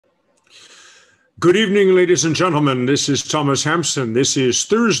Good evening, ladies and gentlemen. This is Thomas Hampson. This is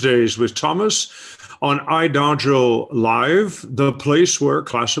Thursdays with Thomas on IDAGIO Live, the place where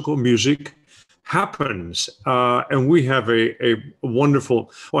classical music happens. And we have a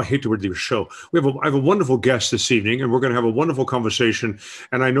wonderful, I hate the word show. I have a wonderful guest this evening, and we're going to have a wonderful conversation.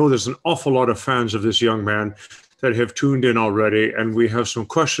 And I know there's an awful lot of fans of this young man that have tuned in already, and we have some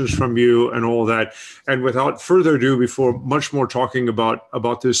questions from you and all that. And without further ado, before much more talking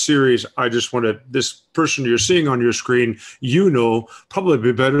about this series, I just wanted this person you're seeing on your screen,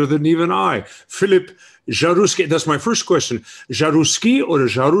 probably better than even I, Philippe Jaroussky. That's my first question. Jaroussky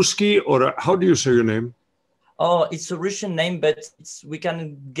or how do you say your name? Oh, it's a Russian name, but we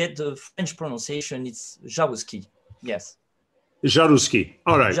can get the French pronunciation. It's Jaroussky. Yes. Jaroussky.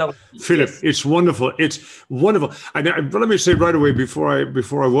 All right, Philippe, yes. It's wonderful. It's wonderful. And let me say right away before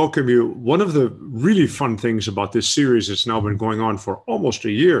I welcome you, one of the really fun things about this series that's now been going on for almost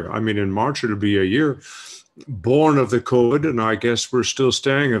a year. I mean, in March it'll be a year, born of the COVID, and I guess we're still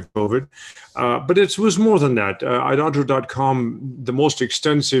staying of COVID. But it was more than that. IDAGIO.com, the most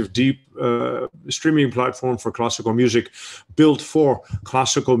extensive, deep streaming platform for classical music, built for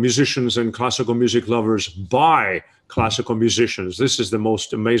classical musicians and classical music lovers by classical musicians. This is the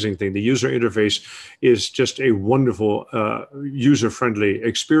most amazing thing. The user interface is just a wonderful, user-friendly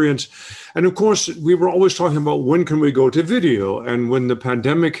experience. And of course, we were always talking about when can we go to video? And when the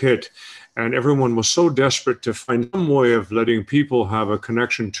pandemic hit, and everyone was so desperate to find some way of letting people have a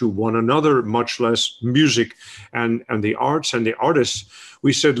connection to one another, much less music and the arts and the artists,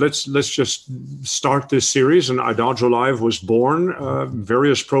 we said, let's just start this series. And IDAGIO Live was born,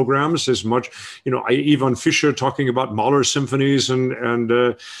 various programs, as much, Ivan Fischer talking about Mahler symphonies and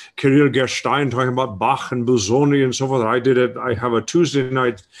Kirill Gerstein talking about Bach and Busoni and so forth. I have a Tuesday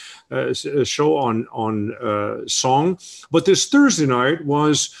night show on song. But this Thursday night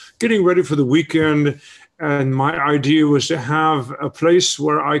was getting ready for the weekend. And my idea was to have a place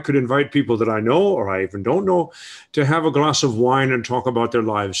where I could invite people that I know or I even don't know to have a glass of wine and talk about their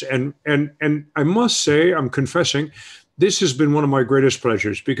lives. And I must say, I'm confessing, this has been one of my greatest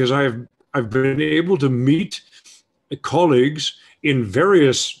pleasures because I've been able to meet colleagues in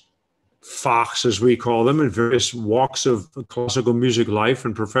various fachs, as we call them, in various walks of classical music life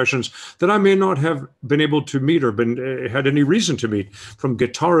and professions that I may not have been able to meet or had any reason to meet, from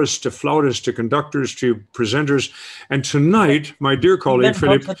guitarists to flautists to conductors to presenters. And tonight, my dear colleague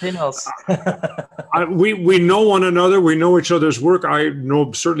Philippe, we know one another, we know each other's work. I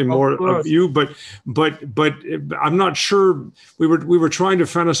know certainly more of you, but I'm not sure. We were trying to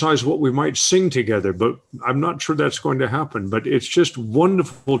fantasize what we might sing together, but I'm not sure that's going to happen. But it's just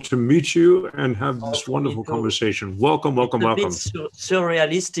wonderful to meet you and have this wonderful conversation. Welcome. It's a bit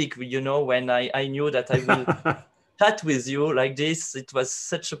surrealistic, when I knew that I will chat with you like this. It was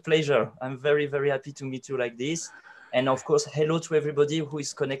such a pleasure. I'm very, very happy to meet you like this. And of course, hello to everybody who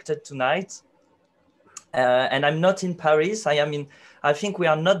is connected tonight. And I'm not in Paris. I think we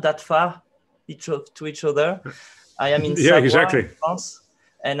are not that far to each other. I am in Savoie, France.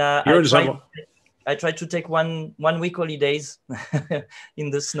 And I tried to take one week holidays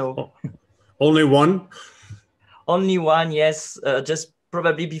in the snow. Only one? Only one, yes. Just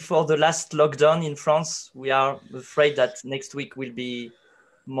probably before the last lockdown in France. We are afraid that next week will be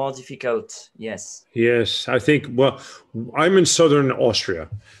more difficult. Yes. Yes, I think, I'm in southern Austria,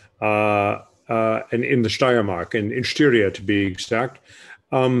 and in the Steiermark, in Styria to be exact.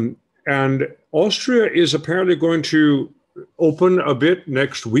 And Austria is apparently going to open a bit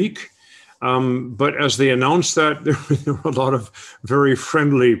next week. But as they announced that, there were a lot of very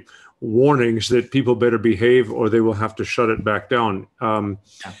friendly warnings that people better behave or they will have to shut it back down. And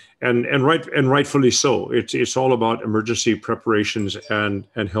rightfully so. It's all about emergency preparations and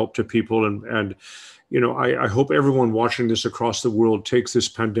help to people. And I hope everyone watching this across the world takes this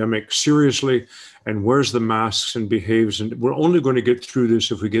pandemic seriously and wears the masks and behaves. And we're only going to get through this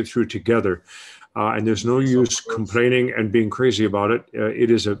if we get through it together. And there's no use complaining and being crazy about it.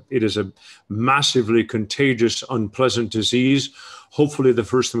 It is a massively contagious, unpleasant disease. Hopefully, the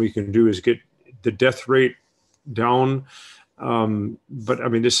first thing we can do is get the death rate down. But I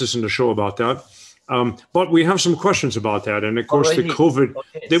mean, this isn't a show about that. But we have some questions about that, and of course, the COVID.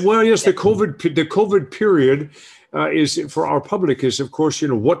 The COVID period is for our public is, of course,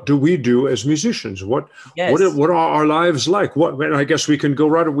 what do we do as musicians? What are our lives like? And I guess we can go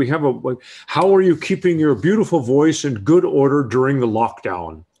right. We have how are you keeping your beautiful voice in good order during the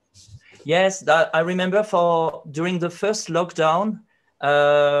lockdown? Yes, I remember during the first lockdown,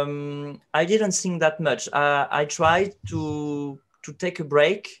 I didn't sing that much. I tried to take a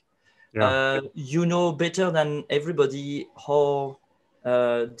break. Yeah. You know better than everybody how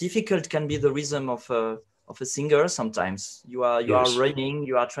difficult can be the rhythm of a singer. Sometimes you are running,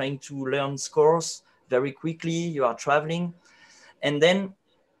 you are trying to learn scores very quickly, you are traveling, and then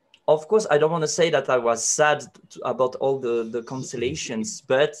of course I don't want to say that I was sad about all the cancellations,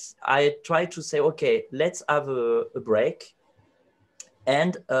 but I try to say, okay, let's have a break.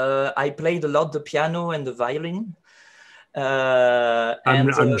 And I played a lot the piano and the violin.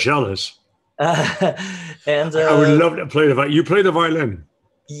 I'm jealous. And I would love to play the violin. You play the violin?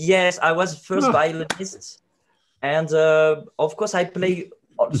 Yes, I was first violinist. And of course, I play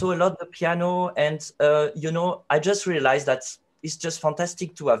also a lot the piano. And, you know, I just realized that it's just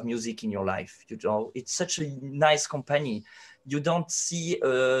fantastic to have music in your life. You know, it's such a nice company. You don't see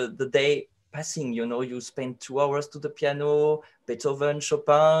the day passing, you know, you spend 2 hours to the piano, Beethoven,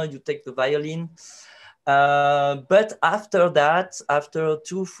 Chopin, you take the violin. But after that, after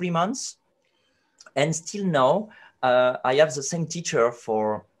 2-3 months, and still now, I have the same teacher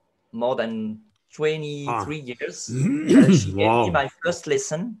for more than 23 years. She gave me my first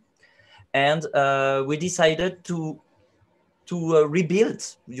lesson, and we decided to rebuild.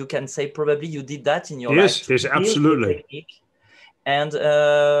 You can say probably you did that in your life. Yes, absolutely. And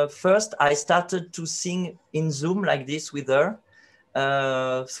first, I started to sing in Zoom like this with her,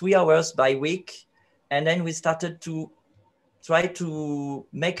 3 hours by week. And then we started to try to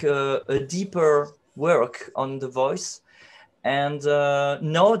make a deeper work on the voice. And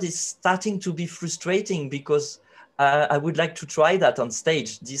now this is starting to be frustrating because I would like to try that on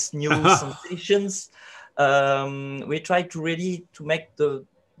stage, these new sensations. We try to really to make the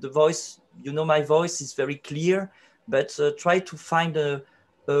voice, you know, my voice is very clear, but try to find a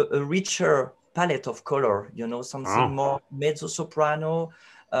richer palette of color, you know, something more mezzo soprano,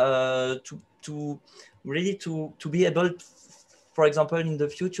 to really to be able, for example, in the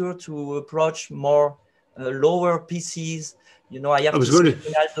future to approach more lower pieces. You know, I have to see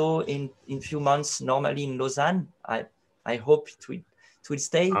Ronaldo in few months, normally in Lausanne. I hope it will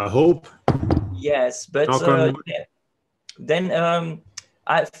stay. I hope. Yes, but then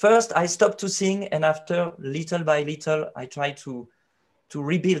first I stopped to sing, and after little by little I try to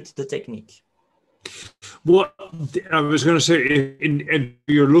rebuild the technique. Well, I was going to say, and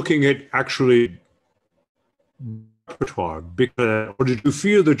you're looking at actually repertoire, because, or did you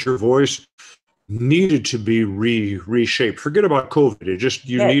feel that your voice needed to be reshaped? Forget about COVID. It just,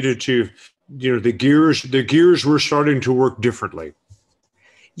 you needed to, you know, the gears were starting to work differently.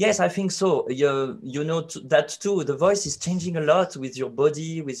 Yes, I think so. You know that too. The voice is changing a lot with your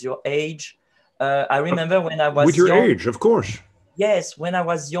body, with your age. I remember when I was with your age, of course. Yes, when I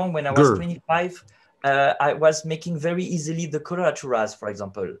was young, when I was 25, I was making very easily the coloraturas, for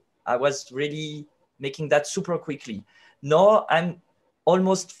example. I was really making that super quickly. Now I'm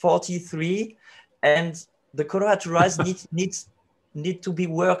almost 43, and the coloraturas need to be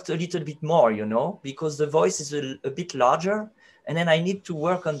worked a little bit more, you know, because the voice is a bit larger. And then I need to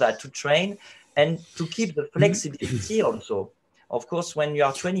work on that, to train and to keep the flexibility also. Of course, when you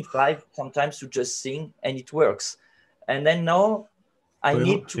are 25, sometimes you just sing and it works. And then now I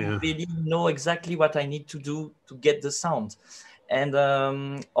need to really know exactly what I need to do to get the sound. And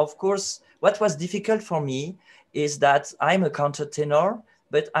of course, what was difficult for me is that I'm a countertenor,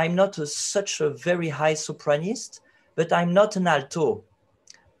 but I'm not such a very high sopranist, but I'm not an alto.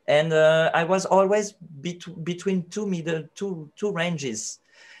 And I was always between two ranges.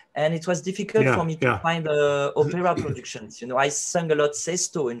 And it was difficult for me to find opera productions. You know, I sang a lot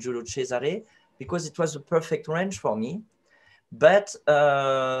Sesto in Giulio Cesare because it was a perfect range for me. But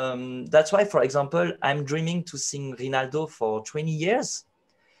that's why, for example, I'm dreaming to sing Rinaldo for 20 years.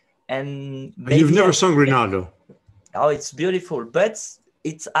 And you've never sung Rinaldo? Oh, it's beautiful. But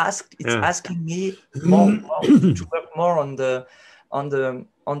it's asking me more to work more on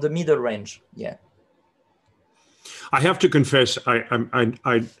the middle range. Yeah. I have to confess,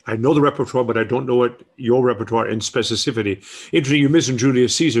 I know the repertoire, but I don't know your repertoire in specificity. Interesting, you mentioned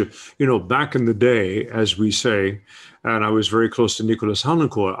Julius Caesar. You know, back in the day, as we say, and I was very close to Nicholas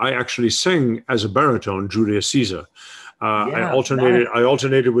Harnoncourt, I actually sang as a baritone Julius Caesar. I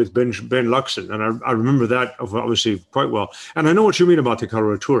alternated with Ben Luxon, and I remember that obviously quite well. And I know what you mean about the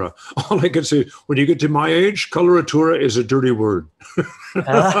coloratura. All I can say, when you get to my age, coloratura is a dirty word.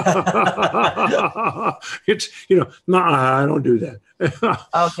 It's, you know, I don't do that.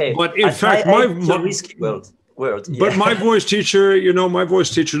 Okay. But in fact, my risky word. Yeah. But my voice teacher, you know, my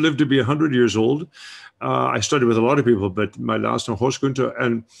voice teacher lived to be 100 years old. I studied with a lot of people, but my last name, Horst Günther,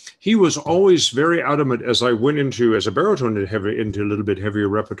 and he was always very adamant as I went into, as a baritone, into a little bit heavier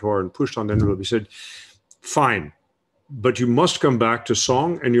repertoire and pushed on the envelope. He said, fine, but you must come back to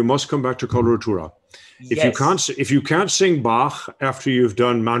song and you must come back to coloratura. Yes. If you can't sing Bach after you've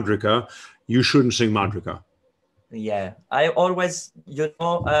done Mandrika, you shouldn't sing Mandrika. Yeah, I always,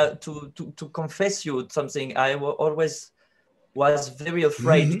 to confess you something, always was very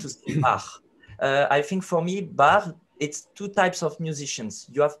afraid to sing Bach. I think for me, Bach, it's two types of musicians.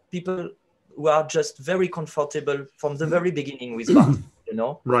 You have people who are just very comfortable from the very beginning with Bach,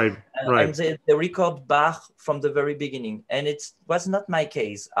 Right. And they record Bach from the very beginning. And it was not my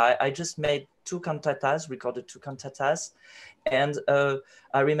case. I just made recorded two cantatas. And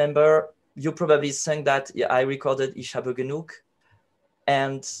I remember you probably sang that. I recorded Ich habe genug.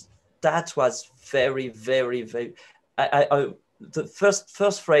 And that was very, very, very, the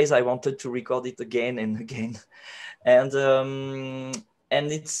first phrase I wanted to record it again and again. And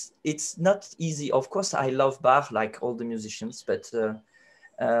it's not easy. Of course, I love Bach like all the musicians, but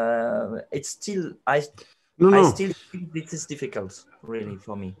it's still, I still think this is difficult, really,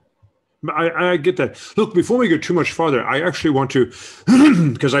 for me. I get that. Look, before we get too much farther, I actually want to,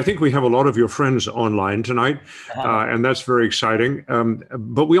 because I think we have a lot of your friends online tonight, and that's very exciting.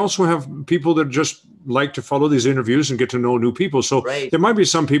 But we also have people that just like to follow these interviews and get to know new people. So there might be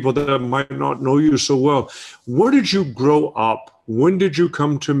some people that might not know you so well. Where did you grow up? When did you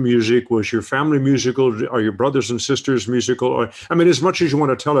come to music? Was your family musical? Are your brothers and sisters musical? Or, I mean, as much as you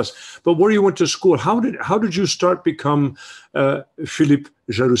want to tell us, but where you went to school, how did you start become Philippe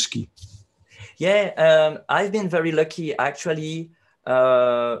Jaroussky? Yeah, I've been very lucky. Actually,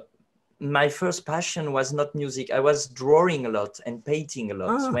 my first passion was not music. I was drawing a lot and painting a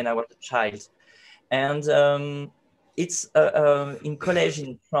lot when I was a child. And it's in college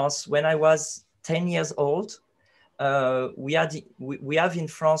in France, when I was 10 years old, we have in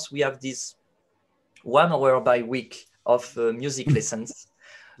France, we have this 1 hour by week of music lessons.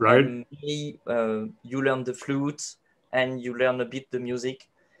 Right. And you learn the flute and you learn a bit the music.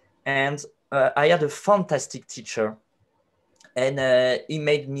 And I had a fantastic teacher, and he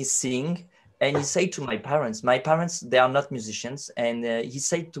made me sing. And he said to my parents, they are not musicians. And he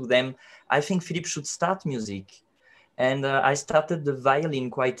said to them, I think Philippe should start music. And I started the violin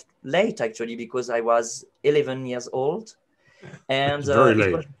quite late, actually, because I was 11 years old. And very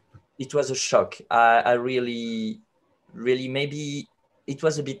late. It was a shock. I really, maybe it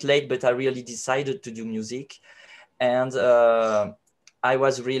was a bit late, but I really decided to do music. And I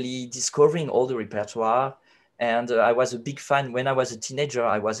was really discovering all the repertoire. And I was a big fan. When I was a teenager,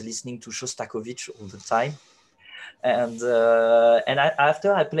 I was listening to Shostakovich all the time. And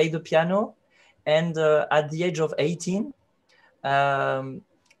after I played the piano, and at the age of 18,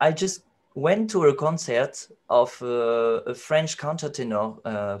 I just went to a concert of a French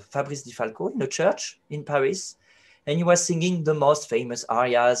countertenor, Fabrice Di Falco, in a church in Paris. And he was singing the most famous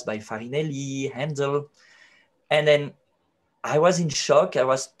arias by Farinelli, Handel. And then I was in shock. I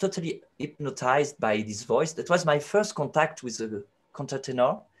was totally hypnotized by this voice. That was my first contact with a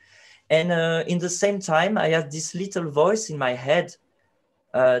countertenor. And in the same time, I had this little voice in my head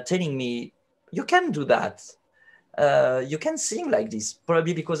telling me, you can do that. You can sing like this.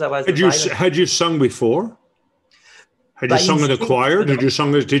 Probably because I was... Had you sung before? Had you sung in a choir? Did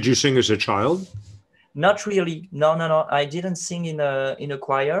you sing as a child? Not really. No. I didn't sing in a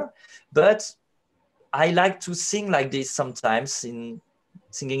choir, but I like to sing like this sometimes,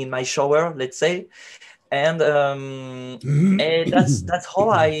 singing in my shower, let's say. And that's how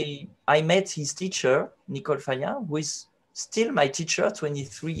I met his teacher, Nicole Fagnin, who is still my teacher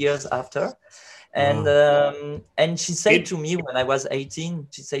 23 years after. And she said to me when I was 18,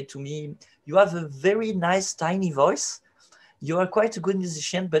 she said to me, you have a very nice, tiny voice. You are quite a good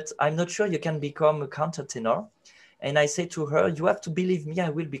musician, but I'm not sure you can become a countertenor. And I said to her, you have to believe me, I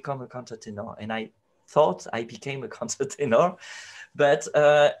will become a countertenor. And I thought I became a countertenor, but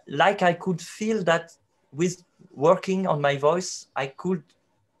like I could feel that with working on my voice, I could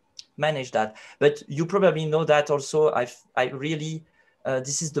manage that. But you probably know that also. I really,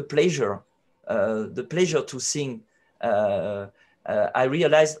 this is the pleasure to sing. I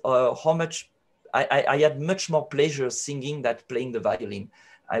realized how much I had much more pleasure singing than playing the violin.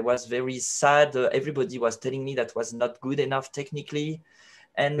 I was very sad. Everybody was telling me that was not good enough technically.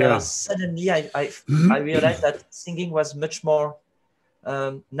 And suddenly I realized that singing was much more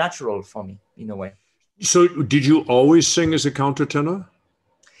natural for me in a way. So did you always sing as a countertenor?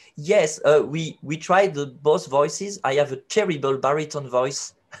 Yes, we tried both voices. I have a terrible baritone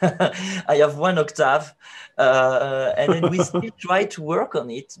voice. I have 1 octave. And then we still try to work on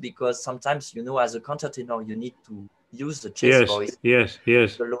it because sometimes, as a countertenor, you need to use the chest voice. Yes.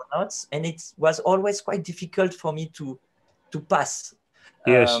 The low notes. And it was always quite difficult for me to pass.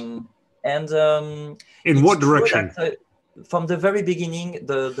 Yes. In what direction? from the very beginning,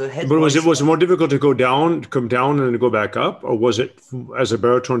 the head But voice. was it more difficult to come down and go back up, or was it as a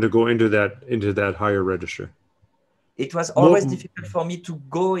baritone to go into that higher register? It was always difficult for me to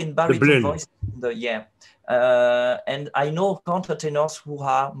go in baritone voice. And I know countertenors who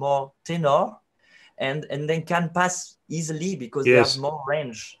are more tenor, and then can pass easily because they have more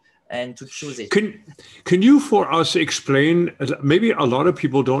range and to choose it. Can you for us explain? Maybe a lot of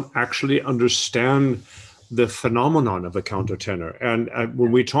people don't actually understand the phenomenon of a countertenor. And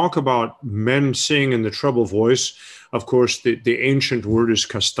when we talk about men sing in the treble voice, of course, the ancient word is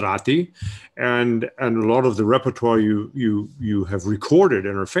castrati, and a lot of the repertoire you have recorded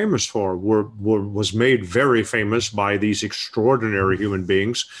and are famous for was made very famous by these extraordinary human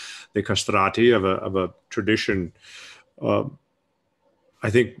beings, the castrati of a tradition. I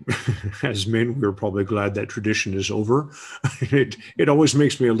think as men, we're probably glad that tradition is over. It always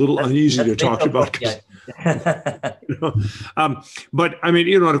makes me a little uneasy to talk about. But I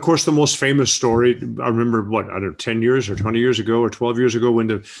mean, and of course, the most famous story, I remember, 10 years or 20 years ago or 12 years ago when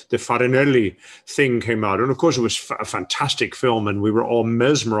the Farinelli thing came out. And of course, it was a fantastic film and we were all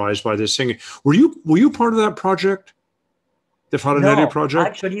mesmerized by this singing. Were you part of that project? The Farinelli project?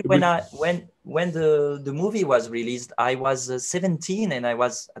 Actually, when the movie was released, I was 17 and I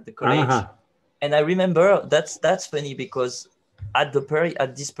was at the college. And I remember that's funny because at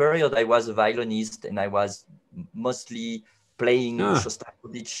this period I was a violinist and I was mostly playing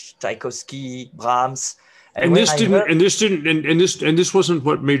Shostakovich, Tchaikovsky, Brahms. And this wasn't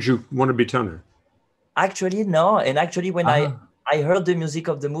what made you want to be tenor. Actually, no. And actually, when I heard the music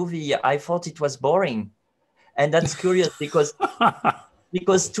of the movie, I thought it was boring. And that's curious because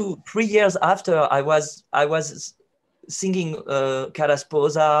 3 years after I was singing Cara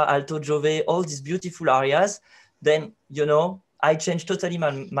Sposa, Alto Giove, all these beautiful arias, then I changed totally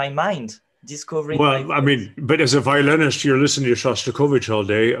my mind, discovering. Well, I mean, but as a violinist, you're listening to Shostakovich all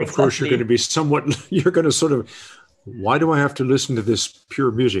day. Of course, you're going to be you're going to sort of, why do I have to listen to this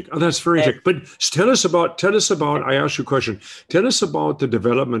pure music? Oh, that's very interesting. But tell us about, I asked you a question. Tell us about the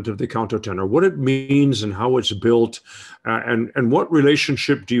development of the countertenor, what it means and how it's built, and what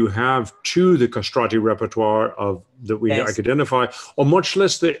relationship do you have to the castrati repertoire that we identify, or much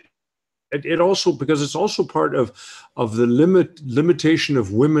less it also, because it's also part of the limitation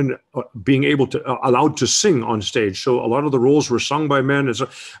of women being allowed to sing on stage. So a lot of the roles were sung by men.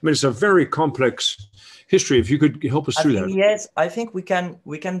 It's a very complex history. If you could help us through that. Yes, I think we can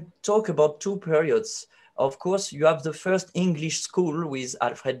talk about two periods. Of course, you have the first English school with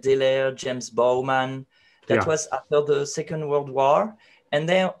Alfred Deller, James Bowman. That was after the Second World War, and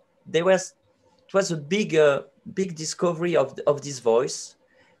then it was a big discovery of this voice,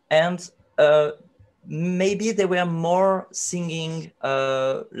 and maybe they were more singing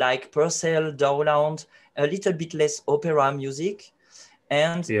like Purcell, Dowland, a little bit less opera music.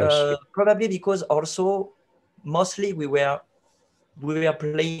 And probably because also mostly we were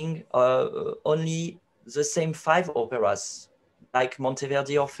playing only the same 5 operas, like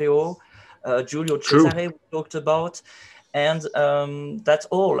Monteverdi Orfeo, Giulio Cesare we talked about, and that's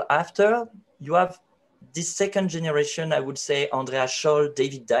all. After you have this second generation, I would say Andrea Scholl,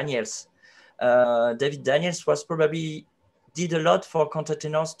 David Daniels. David Daniels did a lot for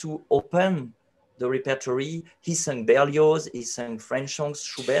countertenors to open the repertory. He sang Berlioz, he sang French songs,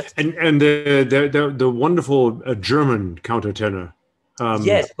 Schubert. And the wonderful German countertenor.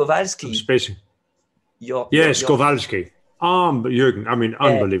 Yes, Kowalski. Kowalski. Jürgen, I mean,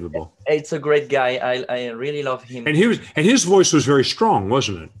 unbelievable. It's a great guy. I really love him. And his voice was very strong,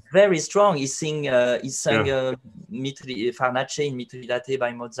 wasn't it? Very strong. He sang Farnace in Mitridate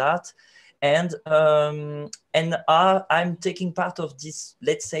by Mozart. And I'm taking part of this,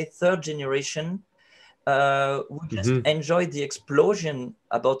 let's say, third generation who just enjoyed the explosion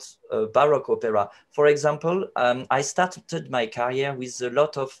about Baroque opera. For example, I started my career with a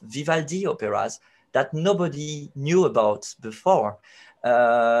lot of Vivaldi operas that nobody knew about before.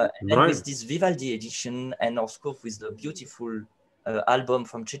 And with this Vivaldi edition, and of course with the beautiful album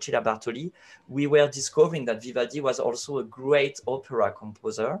from Cecilia Bartoli, we were discovering that Vivaldi was also a great opera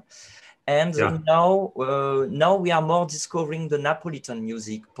composer. And now we are more discovering the Napolitan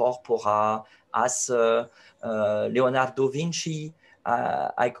music, Porpora, as Leonardo Vinci.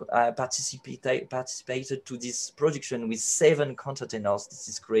 I participated to this production with 7 countertenors. This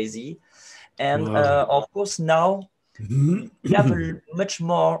is crazy. And of course, now we have much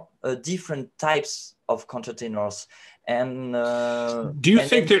more different types of countertenors. And do you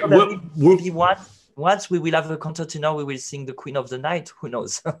think that once we will have a countertenor, we will sing the Queen of the Night? Who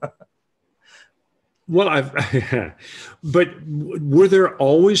knows? Well, but were there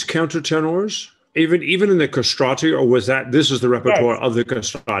always countertenors? Even in the castrati, or was that this is the repertoire Yes. of the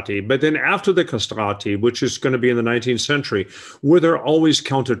castrati? But then after the castrati, which is going to be in the 19th century, were there always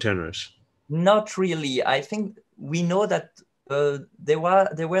countertenors? Not really. I think we know that there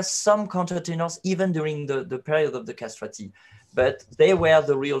were some countertenors even during the period of the castrati, but they were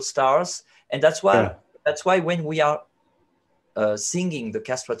the real stars, and that's why when we are singing the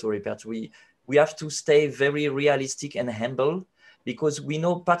castrato repertoire, we have to stay very realistic and humble, because we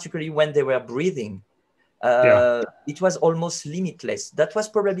know particularly when they were breathing, it was almost limitless. That was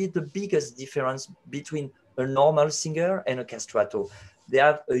probably the biggest difference between a normal singer and a castrato. They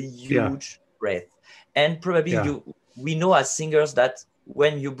have a huge breath, and probably we know as singers that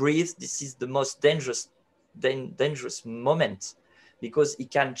when you breathe, this is the most dangerous moment, because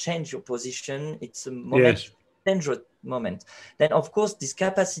it can change your position. It's a dangerous moment. Then of course this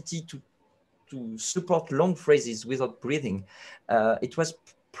capacity to support long phrases without breathing, it was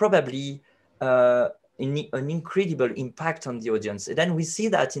probably an incredible impact on the audience. And then we see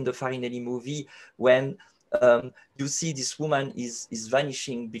that in the Farinelli movie, when you see this woman is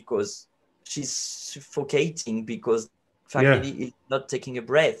vanishing because she's suffocating, because Farinelli is not taking a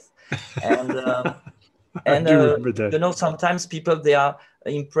breath. And you know, sometimes people, they are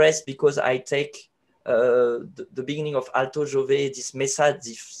impressed because I take the beginning of Alto Giove, this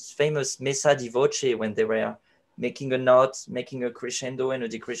famous messa di voce, when they were making a note, making a crescendo and a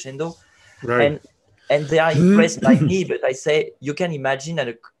decrescendo, and they are impressed by me. But I say, you can imagine that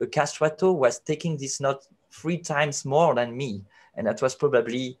a castrato was taking this note 3 times more than me, and that was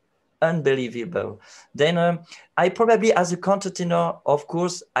probably unbelievable. Then I probably, as a countertenor, of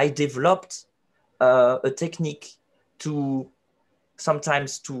course, I developed a technique to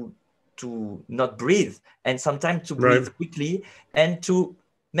sometimes to not breathe, and sometimes to breathe quickly, and to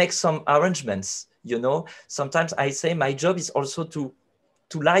make some arrangements. You know, sometimes I say my job is also to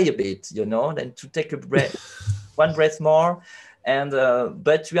lie a bit, you know, and to take a breath, one breath more. And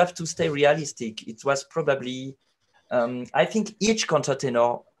but you have to stay realistic. It was probably, I think each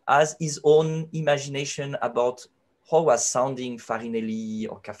countertenor has his own imagination about how was sounding Farinelli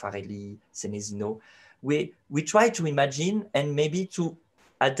or Caffarelli, Senesino. We try to imagine and maybe to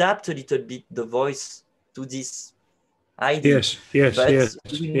adapt a little bit the voice to this idea.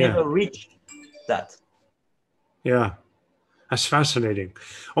 But we never reach that. Yeah, that's fascinating.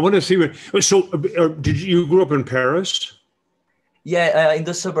 I want to see what. So, did you grew up in Paris? Yeah, in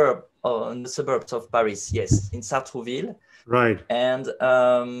the suburbs of Paris. Yes, in Sartrouville. Right. And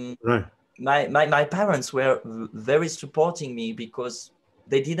my parents were very supporting me, because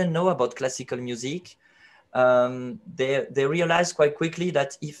they didn't know about classical music. They realized quite quickly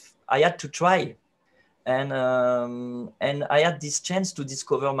that if I had to try, and I had this chance to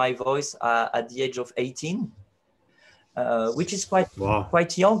discover my voice at the age of 18, which is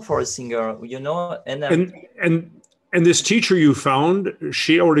quite young for a singer, you know. And this teacher you found,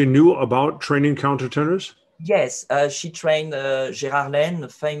 she already knew about training countertenors? Yes, she trained Gérard Laine, a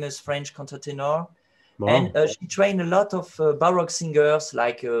famous French countertenor, and she trained a lot of Baroque singers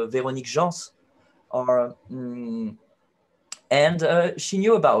like Véronique Gens, or and she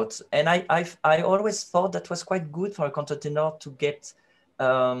knew about. And I always thought that was quite good for a countertenor to get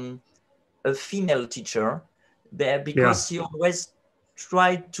a female teacher there, because she always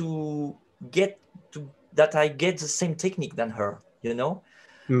tried to get that I get the same technique than her, you know.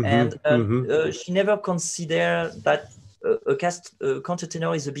 And she never considered that a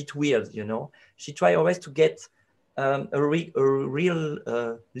countertenor is a bit weird, you know. She tried always to get a real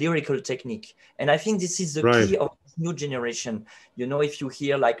lyrical technique. And I think this is the key of this new generation. You know, if you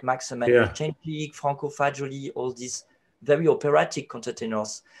hear like Max Emmanuel Chenchik, Franco Fagioli, all these very operatic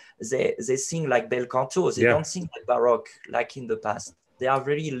countertenors, they sing like bel canto. They don't sing like Baroque like in the past. They are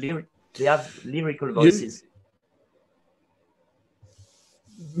very they have lyrical voices.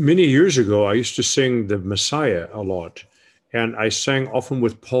 Many years ago, I used to sing the Messiah a lot, and I sang often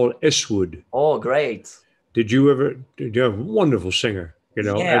with Paul Eswood. Oh, great! Did you have a wonderful singer? You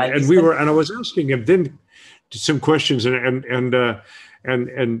know, and I was asking him then some questions and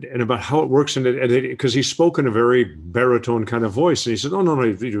about how it works, and because he spoke in a very baritone kind of voice, and he said, no,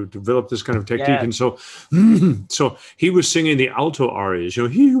 you develop this kind of technique, and so he was singing the alto arias. You know,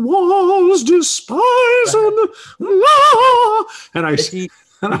 he was despised and he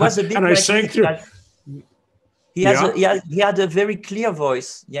was a bit and I sang through. He had a very clear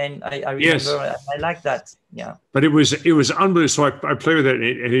voice. Yeah, and I remember I like that. Yeah. But it was unbelievable. So I played with it,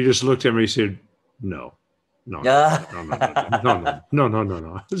 and he just looked at me and he said, "No." No, Yeah.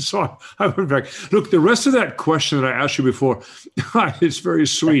 no. So I went back. Look, the rest of that question that I asked you before, it's very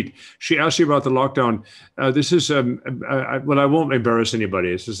sweet. She asked you about the lockdown. This is, well, I won't embarrass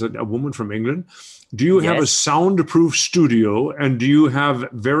anybody. This is a woman from England. Do you have a Yes. soundproof studio, and do you have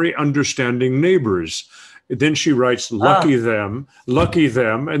very understanding neighbors? Then she writes, lucky them.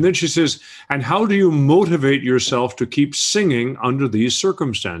 And then she says, and how do you motivate yourself to keep singing under these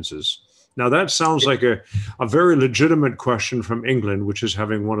circumstances? Now, that sounds like a very legitimate question from England, which is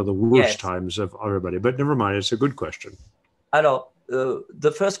having one of the worst times of everybody. But never mind, it's a good question. Alors,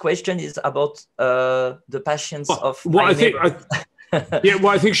 the first question is about the patience of well, my I think,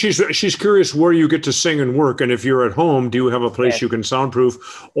 I think she's curious where you get to sing and work. And if you're at home, do you have a place you can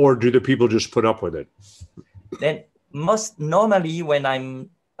soundproof, or do the people just put up with it? Then most normally when I'm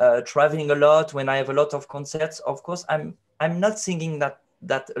traveling a lot, when I have a lot of concerts, of course, I'm not singing that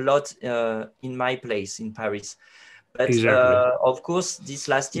a lot in my place in Paris. But exactly. Of course, this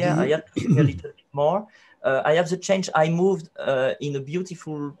last year I had to sing a little bit more. I have the change. I moved in a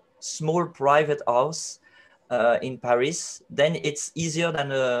beautiful small private house in Paris. Then it's easier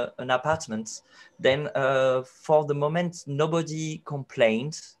than an apartment. Then for the moment, nobody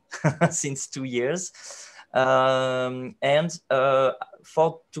complained since 2 years. For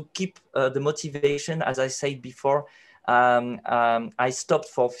to keep the motivation, as I said before, I stopped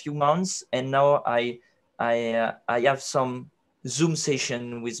for a few months, and now I have some Zoom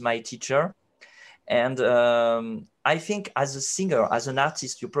session with my teacher. And I think as a singer, as an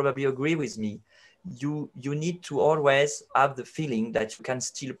artist, you probably agree with me. You need to always have the feeling that you can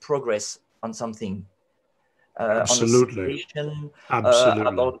still progress on something. Absolutely. On a situation, Absolutely.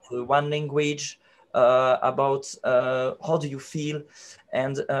 About one language, about how do you feel,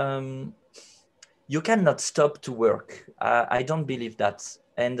 and you cannot stop to work. I don't believe that,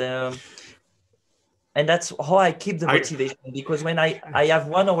 and that's how I keep the motivation. Because when I have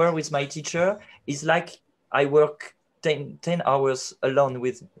 1 hour with my teacher, it's like I work 10 hours alone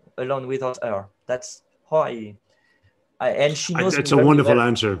without her. That's how I and she knows. That's a wonderful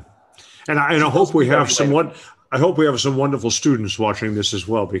answer, and I hope we have somewhat. I hope we have some wonderful students watching this as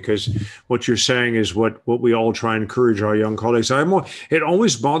well, because what you're saying is what we all try and encourage our young colleagues. It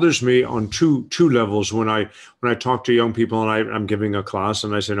always bothers me on two levels when I talk to young people and I'm giving a class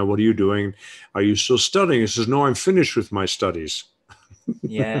and I say, "No, what are you doing? Are you still studying?" He says, "No, I'm finished with my studies."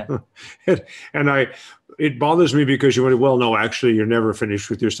 Yeah. And it bothers me because you went, well, no, actually, you're never finished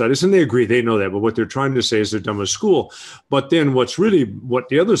with your studies. And they agree, they know that. But what they're trying to say is they're done with school. But then what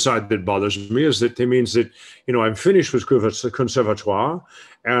the other side that bothers me is that it means that, I'm finished with conservatoire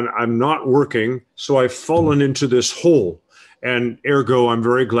and I'm not working. So I've fallen into this hole. And ergo, I'm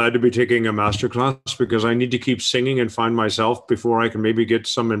very glad to be taking a masterclass because I need to keep singing and find myself before I can maybe get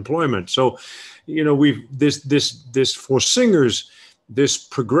some employment. So, this for singers, this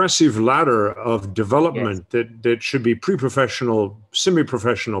progressive ladder of development that should be pre-professional,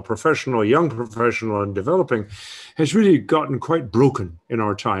 semi-professional, professional, young professional, and developing has really gotten quite broken in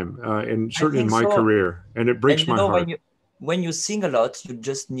our time, and certainly in my career. And it breaks my heart. When you sing a lot, you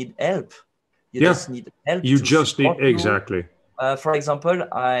just need help. You just need help. You just need, exactly. For example,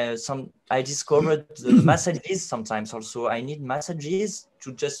 I discovered the massages sometimes also. I need massages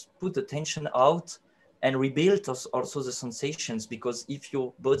to just put the tension out and rebuild also the sensations, because if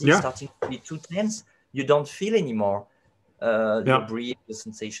your body is starting to be too tense, you don't feel anymore your breath, the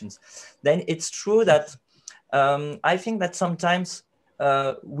sensations. Then it's true that I think that sometimes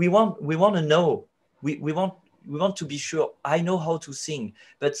we want to know, we want to be sure I know how to sing,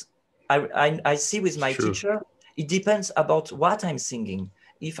 but I see with my teacher, it depends about what I'm singing.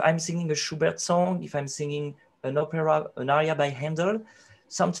 If I'm singing a Schubert song, if I'm singing an opera, an aria by Handel,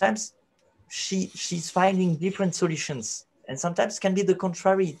 sometimes she's finding different solutions, and sometimes can be the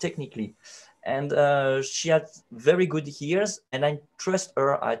contrary technically. And she has very good ears, and I trust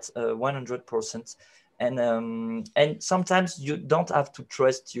her at 100%. And sometimes you don't have to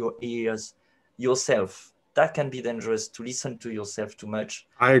trust your ears yourself. That can be dangerous, to listen to yourself too much.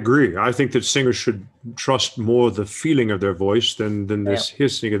 I agree. I think that singers should trust more the feeling of their voice than this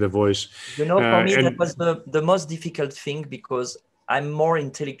hissing of the voice. For me, that was the most difficult thing, because I'm more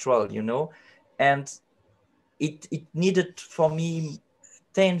intellectual, and it needed for me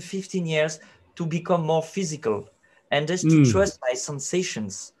 10, 15 years to become more physical and just to trust my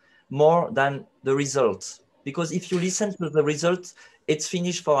sensations more than the result. Because if you listen to the result, it's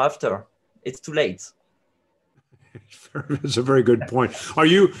finished for after. It's too late. It's a very good point. Do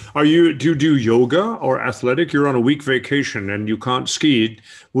you do yoga or athletic? You're on a week vacation and you can't ski.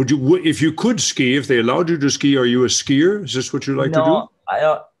 If you could ski, if they allowed you to ski, are you a skier? Is this what you like to do?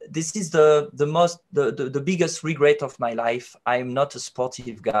 this is the biggest regret of my life. I'm not a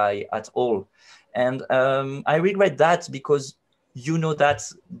sportive guy at all. And I regret that because you know that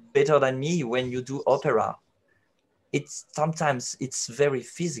better than me. When you do opera, sometimes it's very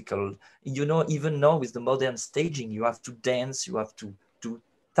physical. You know, even now with the modern staging, you have to dance, you have to do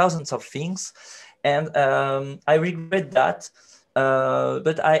thousands of things. And I regret that.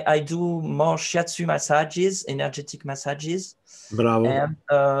 But I do more shiatsu massages, energetic massages. Bravo. And,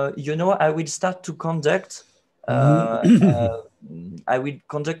 you know, I will start to conduct, I will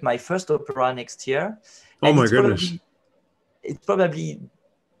conduct my first opera next year. Oh my goodness. It's probably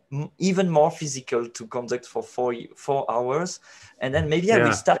even more physical to conduct for 4 hours. And then maybe I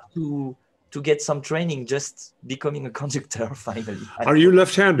will start to get some training, just becoming a conductor finally. Are you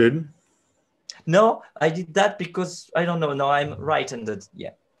left-handed? No, I did that because I don't know. No, I'm right-handed.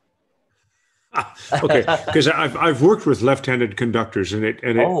 Yeah. Okay, because I've worked with left-handed conductors, and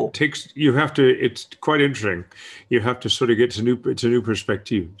it takes, you have to, it's quite interesting. You have to sort of get to new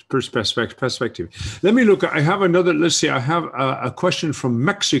perspective. Let me look. I have another. Let's see. I have a question from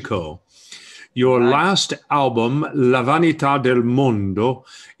Mexico. Your last album, La Vanità del Mondo,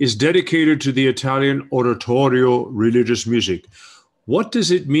 is dedicated to the Italian oratorio religious music. What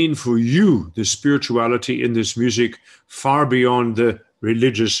does it mean for you, the spirituality in this music, far beyond the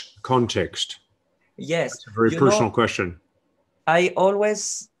religious context? Yes. That's a very personal question. I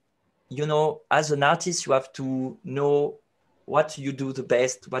always, you know, as an artist, you have to know what you do the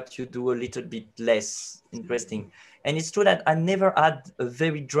best, what you do a little bit less interesting. And it's true that I never had a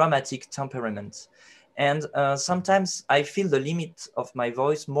very dramatic temperament. And sometimes I feel the limit of my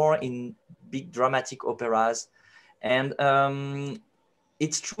voice more in big dramatic operas. And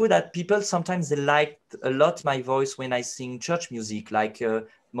it's true that people sometimes they like a lot my voice when I sing church music, like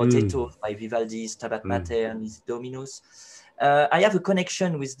Motetto by Vivaldi, Stabat Mater, Nisi Dominus. I have a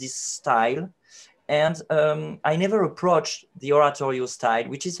connection with this style, and I never approached the oratorio style,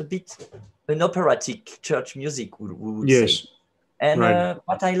 which is a bit an operatic church music, we would say. And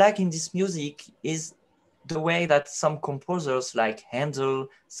what I like in this music is the way that some composers like Handel,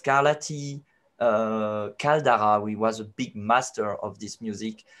 Scarlatti, Caldara, who was a big master of this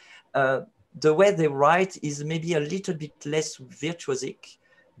music, the way they write is maybe a little bit less virtuosic,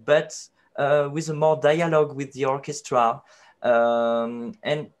 but with a more dialogue with the orchestra.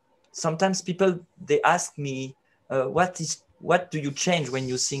 And sometimes people, they ask me, what do you change when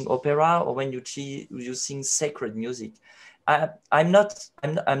you sing opera or when you sing sacred music? I'm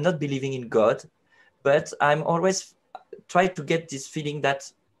not believing in God, but I'm always try to get this feeling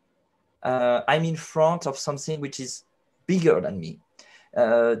that I'm in front of something which is bigger than me.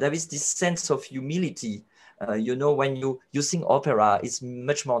 There is this sense of humility. You know, when you sing opera, it's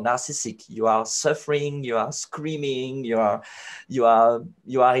much more narcissistic. You are suffering, you are screaming, you are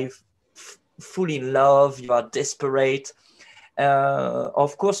full in love, you are desperate.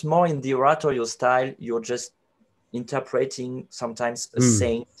 Of course, more in the oratorio style, you're just interpreting sometimes a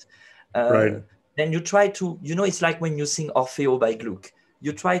saint. Then you try to, you know, it's like when you sing Orfeo by Gluck.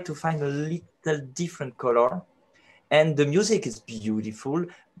 You try to find a little different color, and the music is beautiful.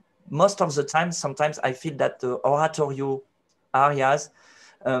 Most of the time, sometimes I feel that the oratorio arias,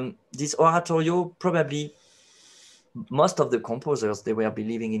 this oratorio, probably most of the composers, they were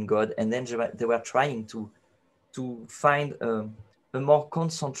believing in God, and then they were trying to find a more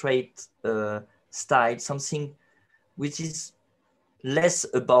concentrated style, something which is less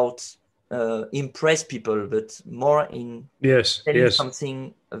about impress people, but more in telling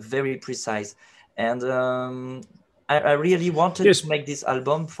something very precise. And I really wanted to make this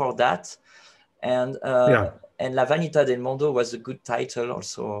album for that. And and La Vanità del Mondo was a good title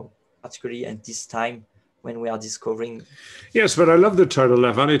also, particularly at this time when we are discovering. Yes, but I love the title,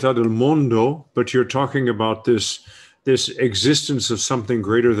 La Vanità del Mondo, but you're talking about this existence of something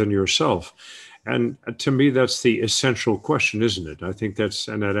greater than yourself. And to me, that's the essential question, isn't it? I think that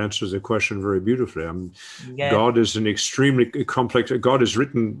answers the question very beautifully. God is an extremely complex. God is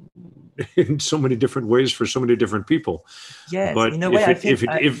written in so many different ways for so many different people. Yes, but in a way,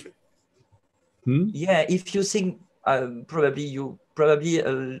 yeah, if you sing probably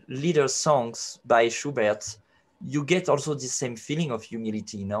leader songs by Schubert, you get also the same feeling of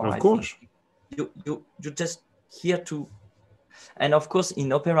humility. No, of course, you just here to. And of course,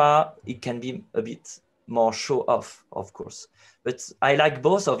 in opera, it can be a bit more show off, of course. But I like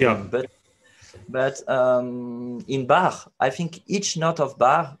both of them. But in Bach, I think each note of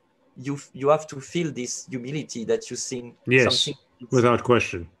Bach, you have to feel this humility that you sing. Yes, without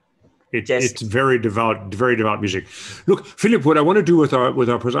question. It's very devout music. Look, Philippe, what I want to do with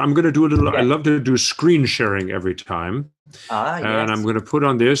our present, I'm going to do a little. I love to do screen sharing every time, and I'm going to put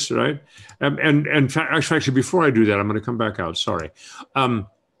on this right. And actually, before I do that, I'm going to come back out. Sorry.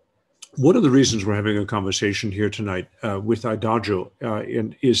 One of the reasons we're having a conversation here tonight with IDAGIO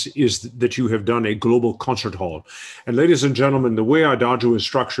is that you have done a global concert hall. And ladies and gentlemen, the way IDAGIO is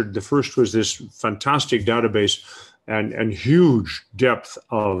structured, the first was this fantastic database and huge depth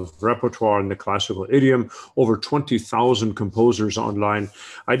of repertoire in the classical idiom, over 20,000 composers online.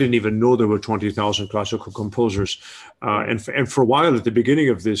 I didn't even know there were 20,000 classical composers. And for a while at the beginning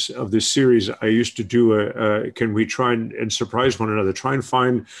of this series, I used to do can we try and surprise one another,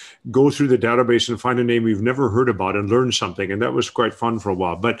 go through the database and find a name we've never heard about and learn something. And that was quite fun for a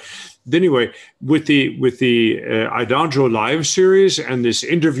while. But anyway, with the IDAGIO live series and this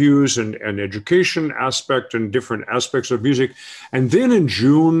interviews and education aspect and different aspects of music, and then in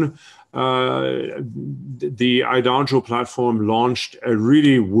June, the IDAGIO platform launched a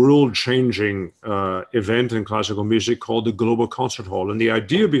really world-changing event in classical music called the Global Concert Hall. And the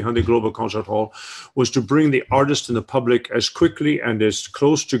idea behind the Global Concert Hall was to bring the artist and the public as quickly and as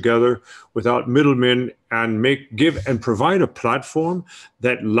close together without middlemen, and give and provide a platform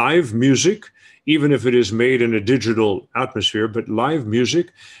that live music, even if it is made in a digital atmosphere, but live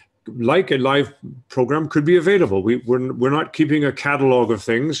music, like a live program, could be available. We're not keeping a catalog of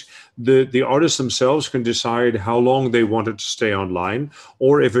things. The artists themselves can decide how long they want it to stay online,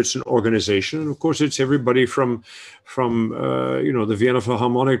 or if it's an organization. And of course, it's everybody from the Vienna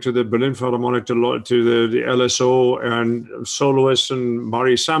Philharmonic to the Berlin Philharmonic to the LSO and soloists and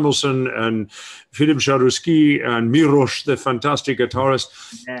Mari Samuelson and Philippe Jaroussky and Mirosh, the fantastic guitarist.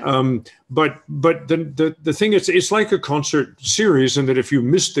 Yeah. But the thing is, it's like a concert series, and that if you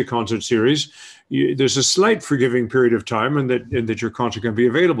missed the concert series, there's a slight forgiving period of time, and that your concert can be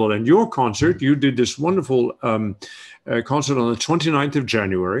available. And your concert, you did this wonderful concert on the 29th of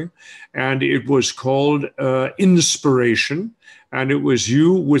January, and it was called Inspiration. And it was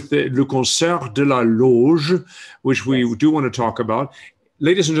you with Le Concert de la Loge, which we do want to talk about.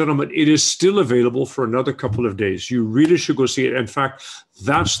 Ladies and gentlemen, it is still available for another couple of days. You really should go see it. In fact,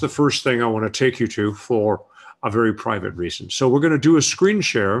 that's the first thing I want to take you to for a very private reason. So we're going to do a screen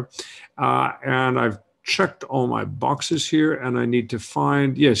share, and I've checked all my boxes here, and I need to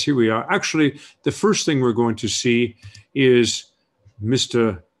find, yes, here we are. Actually, the first thing we're going to see is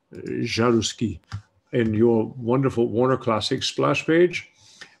Mr. Jaroussky in your wonderful Warner Classic splash page.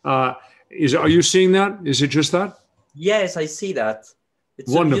 Are you seeing that? Is it just that? Yes, I see that. It's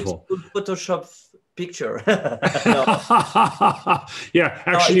wonderful. A beautiful Photoshop picture. Yeah,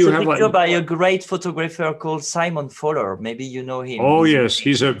 actually, it's a picture by a great photographer called Simon Fowler. Maybe you know him. Oh, yes,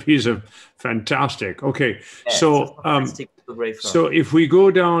 he's a fantastic. Okay, yeah, so if we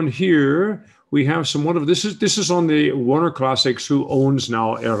go down here, we have this is on the Warner Classics, who owns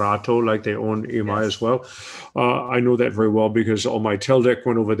now Erato, like they own EMI as well. I know that very well because all my tel deck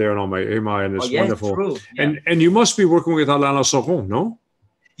went over there and all my EMI, and it's wonderful. True. Yeah. And you must be working with Alain Lassaron, no?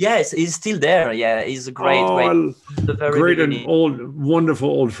 Yes, he's still there. Yeah, he's a great and wonderful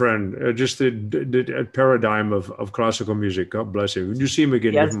old friend. Just the paradigm of classical music. God bless him. When you see him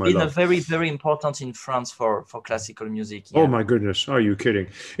again, give him my love. Very, very important in France for classical music. Yeah. Oh my goodness, are you kidding?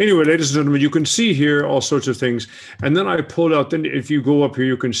 Anyway, ladies and gentlemen, you can see here all sorts of things. And then I pulled out. Then if you go up here,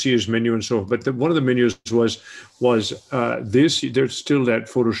 you can see his menu and so forth. But one of the menus was this. There's still that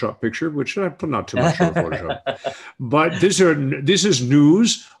Photoshop picture, which I put not too much of Photoshop. But this is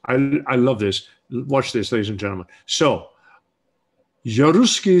news. I love this. Watch this, ladies and gentlemen. So,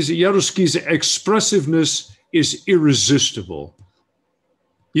 Jaroussky's expressiveness is irresistible.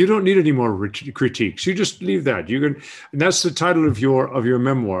 You don't need any more critiques. You just leave that. And that's the title of your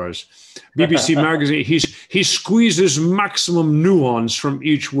memoirs. BBC Magazine. He squeezes maximum nuance from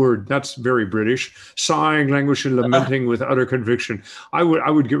each word. That's very British. Sighing, languishing, lamenting with utter conviction. I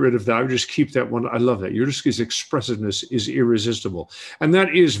would get rid of that. I would just keep that one. I love that. Jaroussky's expressiveness is irresistible, and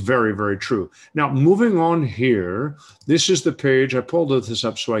that is very, very true. Now, moving on here, this is the page. I pulled this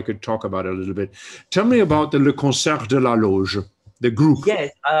up so I could talk about it a little bit. Tell me about the Le Concert de la Loge. The group.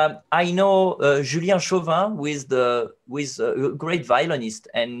 Yes, I know Julien Chauvin, who is a great violinist,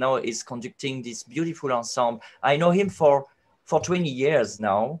 and now is conducting this beautiful ensemble. I know him for 20 years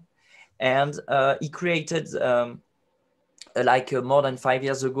now, and he created more than 5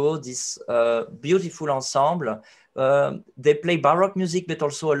 years ago this beautiful ensemble. They play Baroque music, but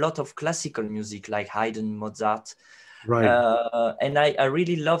also a lot of classical music like Haydn, Mozart. Right. And I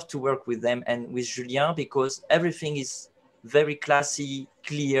really love to work with them and with Julien, because everything is very classy,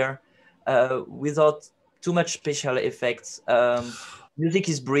 clear, without too much special effects. music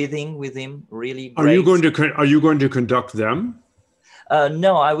is breathing with him. Really great. Are you going to conduct them?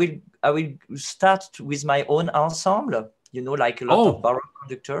 No, I will start with my own ensemble. You know, like a lot of baroque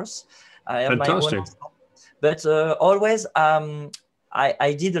conductors. I have fantastic. My own ensemble. But always, I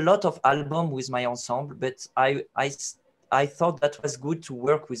did a lot of albums with my ensemble. But I thought that was good to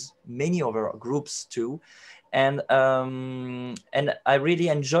work with many other groups too, and I really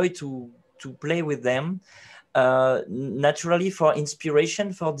enjoy to play with them. Naturally, for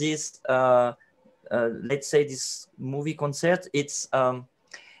inspiration for this, let's say this movie concert, it's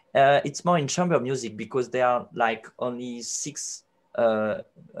more in chamber music because there are like only 6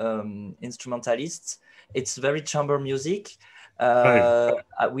 instrumentalists. It's very chamber music. Right.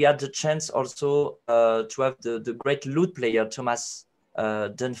 We had the chance also to have the great lute player Thomas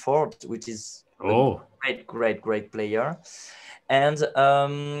Dunford, which is a great player. And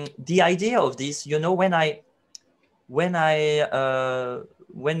the idea of this, you know, when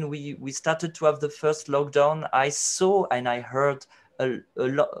we started to have the first lockdown, I saw and I heard a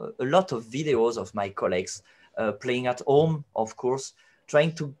lot of videos of my colleagues playing at home, of course,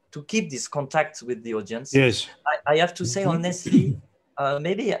 trying to keep this contact with the audience. Yes. I have to say honestly,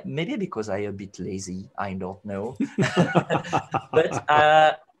 maybe because I'm a bit lazy, I don't know. But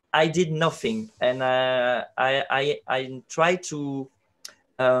I did nothing, and I try to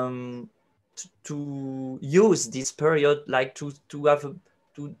use this period like to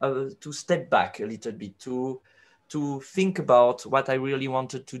step back a little bit, to think about what I really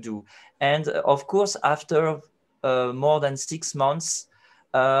wanted to do. And of course, after more than 6 months,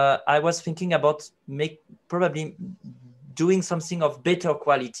 I was thinking about probably doing something of better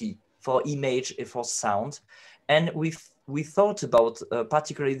quality for image and for sound. And we thought about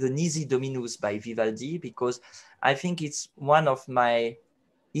particularly the Nisi Dominus by Vivaldi, because I think it's one of my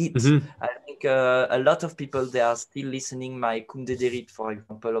hits. I think a lot of people, they are still listening my Cum Dederit, for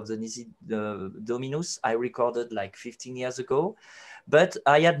example, of the Nisi Dominus. I recorded like 15 years ago, but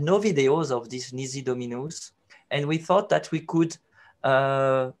I had no videos of this Nisi Dominus. And we thought that we could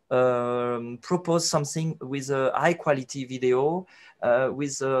propose something with a high quality video,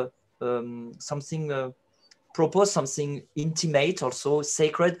 with propose something intimate, also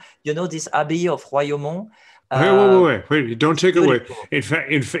sacred. You know, this Abbey of Royaumont. Wait! Don't take it away. In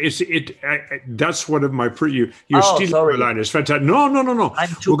fact, that's one of my you're stealing my line. It's fantastic. No.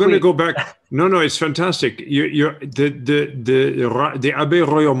 We're going to go back. No, it's fantastic. The Abbé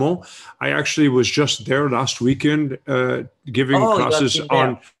Royaumont. I actually was just there last weekend, giving classes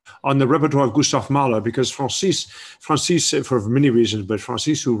on the repertoire of Gustav Mahler, because Francis, for many reasons, but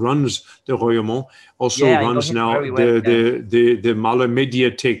Francis, who runs the Royaumont, also runs now the Mahler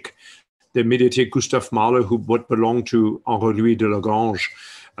Médiathèque. The Médiathèque Gustav Mahler, what belonged to Henri Louis de Lagrange.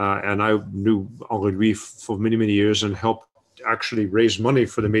 And I knew Henri Louis for many, many years and helped actually raise money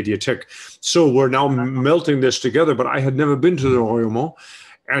for the Médiathèque. So we're now melting this together, but I had never been to the Royaumont.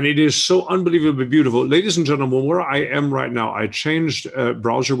 And it is so unbelievably beautiful. Ladies and gentlemen, where I am right now, I changed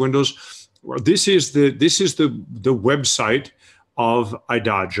browser windows. This is the website of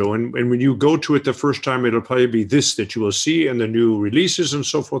IDAGIO. And when you go to it the first time, it'll probably be this that you will see, and the new releases and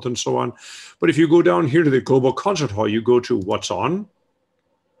so forth and so on. But if you go down here to the Global Concert Hall, you go to What's On,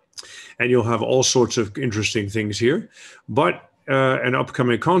 and you'll have all sorts of interesting things here. But and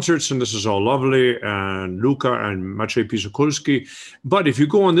upcoming concerts, and this is all lovely, and Luca and Maciej Pisokulski. But if you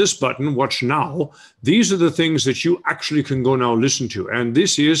go on this button, Watch Now, these are the things that you actually can go now listen to. And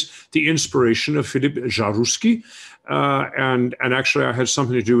this is the inspiration of Philippe Jaroussky. And actually, I had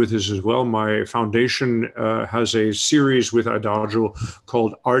something to do with this as well. My foundation has a series with Adagio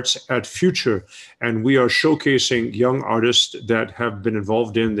called Arts at Future, and we are showcasing young artists that have been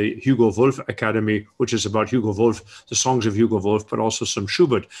involved in the Hugo Wolf Academy, which is about Hugo Wolf, the songs of Hugo Wolf, but also some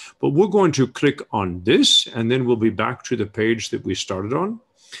Schubert. But we're going to click on this, and then we'll be back to the page that we started on.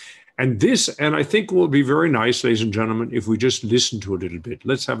 And I think will be very nice, ladies and gentlemen, if we just listen to a little bit.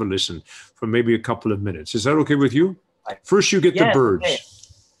 Let's have a listen for maybe a couple of minutes. Is that okay with you? First, you get the birds. Okay.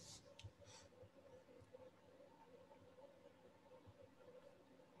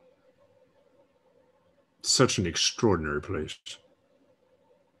 Such an extraordinary place.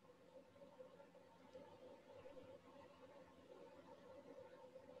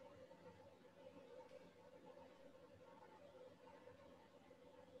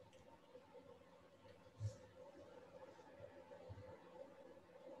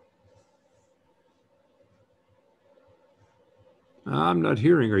 I'm not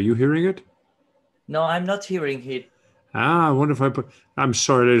hearing. Are you hearing it? No, I'm not hearing it. I wonder if I'm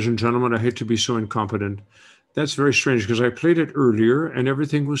sorry, ladies and gentlemen. I hate to be so incompetent. That's very strange because I played it earlier and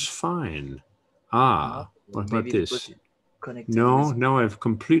everything was fine. What about this? connected. No, now I've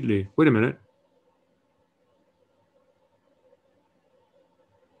completely. Wait a minute.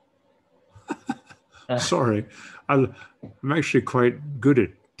 Sorry, I'm actually quite good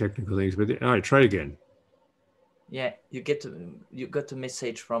at technical things, but all right, try again. Yeah, you got a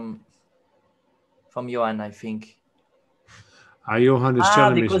message from Johan, I think. Johan is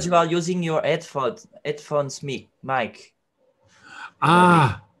telling me. Because you are using your headphones mic.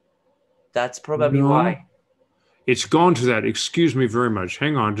 That's probably why. It's gone to that. Excuse me very much.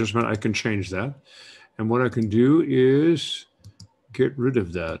 Hang on just a minute. I can change that. And what I can do is get rid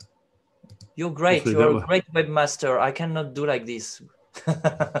of that. You're great. Hopefully You're a great webmaster. I cannot do like this.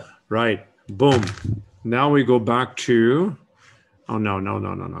 Right. Boom. Now we go back to... Oh, no.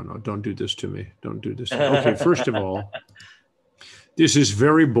 Don't do this to me. Don't do this. Okay, first of all, this is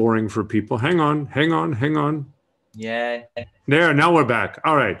very boring for people. Hang on. Yeah. There, now we're back.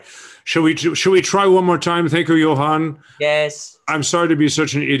 All right. Shall we try one more time? Thank you, Johan. Yes. I'm sorry to be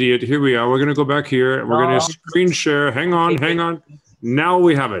such an idiot. Here we are. We're going to go back here. We're going to screen share. Hang on. Now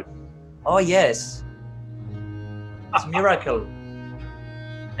we have it. Oh, yes. It's a miracle.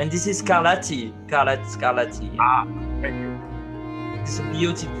 And this is Scarlatti. Scarlatti. Thank you. It's a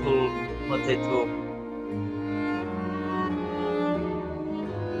beautiful potato.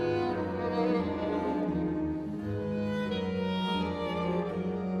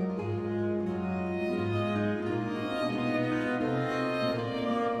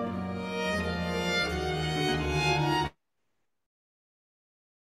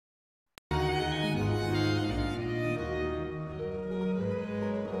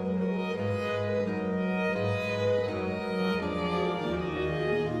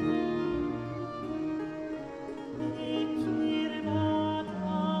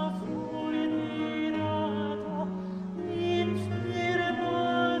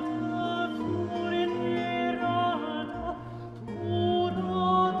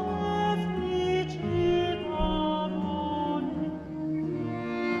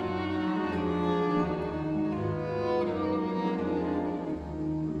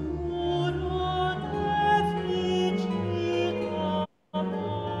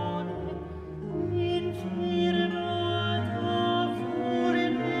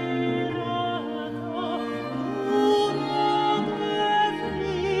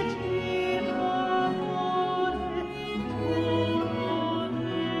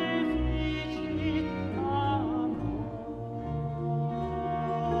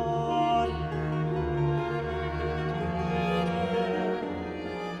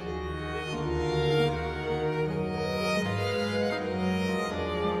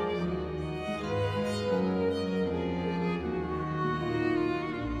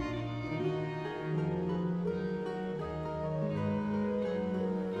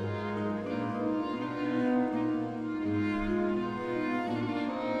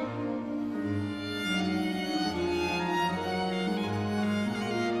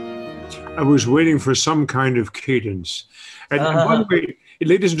 I was waiting for some kind of cadence. And by the way,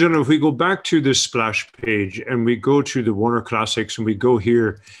 ladies and gentlemen, if we go back to this splash page and we go to the Warner Classics and we go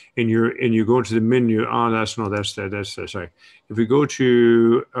here and you go to the menu. That's sorry. If we go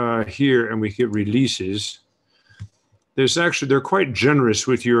to here and we hit releases, they're quite generous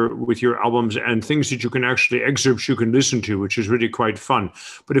with your albums and things that you can actually excerpts you can listen to, which is really quite fun.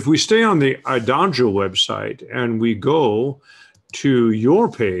 But if we stay on the IDAGIO website and we go to your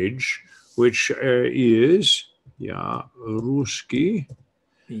page, which is Jaroussky.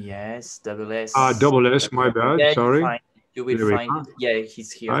 Yes, double S. Double S, my bad. Yeah, sorry. You will find it. Yeah,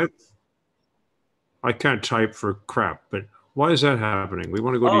 he's here. I can't type for crap, but why is that happening? We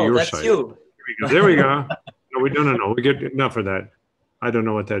want to go to your site. You. There we go. No. We get enough of that. I don't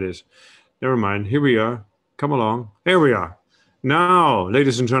know what that is. Never mind. Here we are. Come along. There we are. Now,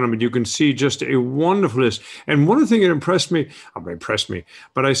 ladies and gentlemen, you can see just a wonderful list. And one of the things that impressed me,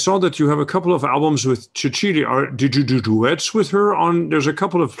 but I saw that you have a couple of albums with Cecilia. Did you do duets with her on? There's a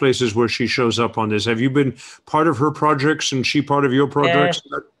couple of places where she shows up on this. Have you been part of her projects and she part of your projects?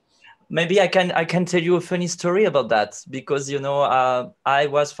 Maybe I can tell you a funny story about that because, I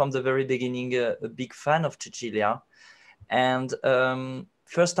was from the very beginning a big fan of Cecilia. And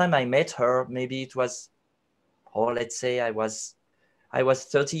first time I met her, maybe it was, let's say I was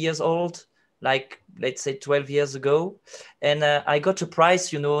 30 years old, like let's say 12 years ago, and I got a prize,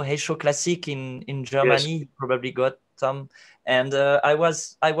 Hecho Classic in Germany. Yes. Probably got some, and I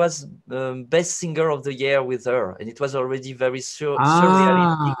was best singer of the year with her, and it was already very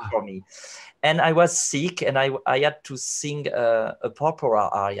surrealistic for me. And I was sick, and I had to sing a opera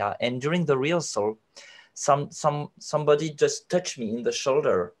aria, and during the rehearsal, somebody just touched me in the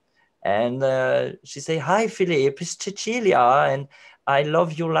shoulder. And she say, "Hi, Philippe, it's Cecilia, and I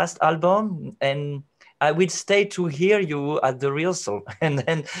love your last album, and I will stay to hear you at the rehearsal." And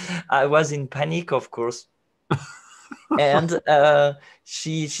then I was in panic, of course. And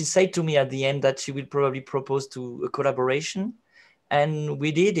she said to me at the end that she will probably propose to a collaboration. And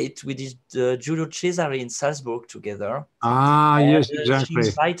we did it. We did Giulio Cesare in Salzburg together. Ah, And, yes, she exactly.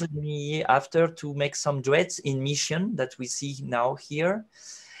 invited me after to make some duets in Mission that we see now here.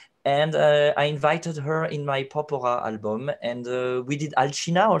 And I invited her in my Popora album. And we did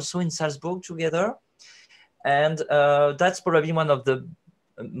Alcina also in Salzburg together. And that's probably one of the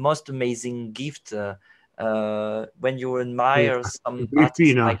most amazing gifts when you admire some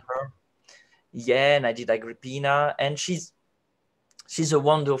artists like her. Yeah, and I did Agrippina, and she's a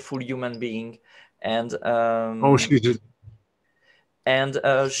wonderful human being, and oh, she's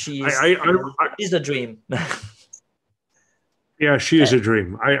she's a dream. Yeah, she is a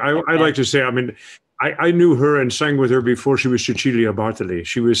dream. I like to say, I mean, I knew her and sang with her before she was Cecilia Bartoli.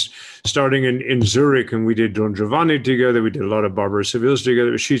 She was starting in Zurich, and we did Don Giovanni together. We did a lot of Barbara Sevilles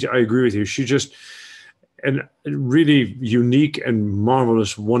together. I agree with you. She's just a really unique and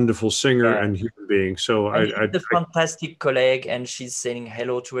marvelous, wonderful singer and human being. So she's a fantastic colleague, and she's saying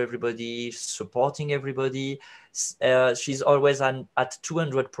hello to everybody, supporting everybody. She's always at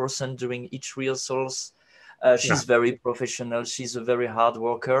 200% during each rehearsals. She's very professional. She's a very hard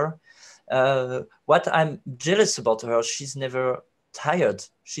worker. What I'm jealous about her, she's never tired.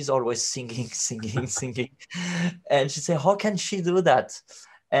 She's always singing, singing, singing. And she said, how can she do that?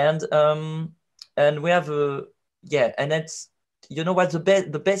 And we have and that's, you know what,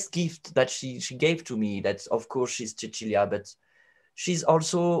 the best gift that she gave to me, that's of course she's Cecilia, but she's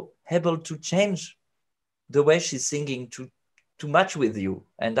also able to change the way she's singing to match with you.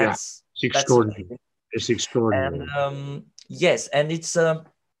 And that's extraordinary. It's extraordinary. And yes, and it's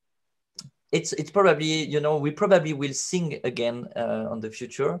probably, you know, we probably will sing again on the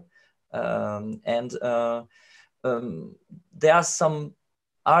future. There are some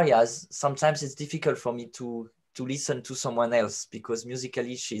areas, sometimes it's difficult for me to listen to someone else, because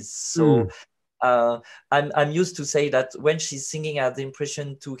musically she's so I'm used to say that when she's singing, I have the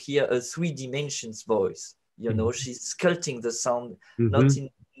impression to hear a 3 dimensions voice. You know, she's sculpting the sound, not in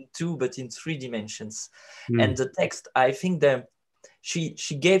 2 but in 3 dimensions. And the text, I think that she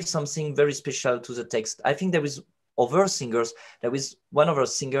gave something very special to the text. I think there is other singers. There is one other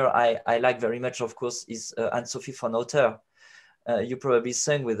singer I like very much, of course, is Anne-Sophie von Otter. You probably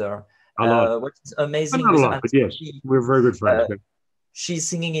sang with her. What's amazing with Anne-Sophie, but yes, we're very good friends. She's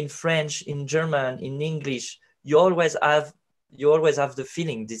singing in French, in German, in English. You always have the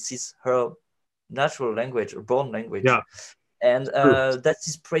feeling this is her natural language, or born language. Yeah. And that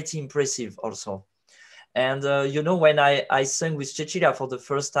is pretty impressive also. And you know, when I sang with Cecilia for the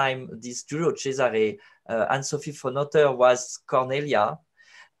first time, this Giulio Cesare, Anne-Sophie von Otter was Cornelia,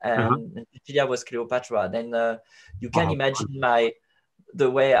 and Cecilia was Cleopatra. Then you can imagine the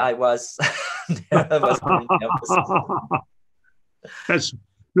way I was.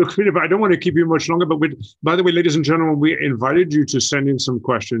 Look, Philippe, I don't want to keep you much longer, but by the way, ladies and gentlemen, we invited you to send in some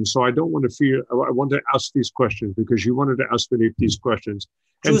questions. So I don't want to fear. I want to ask these questions because you wanted to ask Philippe these questions.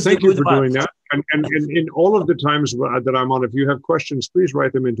 And thank you for doing that. And in all of the times that I'm on, if you have questions, please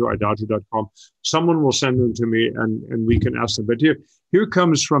write them into idagio.com. Someone will send them to me and we can ask them. But here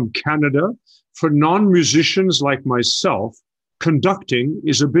comes from Canada. For non-musicians like myself, conducting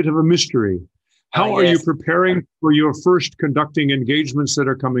is a bit of a mystery. How are you preparing for your first conducting engagements that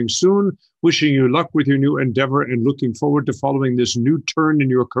are coming soon? Wishing you luck with your new endeavor and looking forward to following this new turn in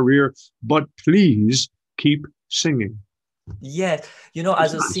your career. But please keep singing. Yeah, you know,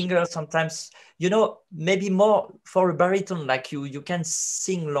 as a singer, sometimes, you know, maybe more for a baritone like you can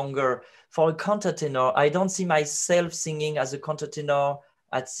sing longer. For a countertenor, I don't see myself singing as a countertenor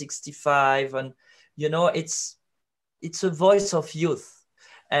at 65. And, you know, it's a voice of youth.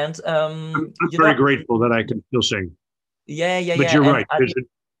 And I'm very grateful that I can still sing. Yeah. But you're right.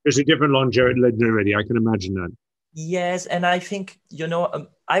 There's a different longevity. I can imagine that. Yes, and I think, you know,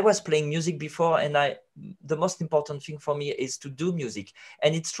 I was playing music before, and the most important thing for me is to do music.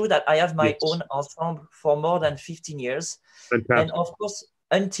 And it's true that I have my own ensemble for more than 15 years. Fantastic. And of course,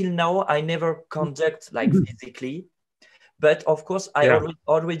 until now, I never conduct like physically. But of course, I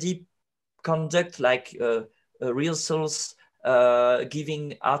already conduct like rehearsals,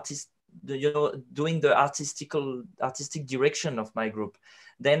 giving artists, you know, doing the artistic direction of my group.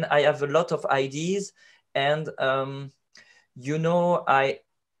 Then I have a lot of ideas, and you know, I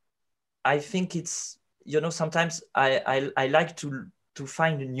think it's, you know, sometimes I like to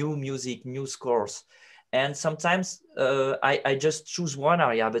find new music, new scores, And sometimes I just choose one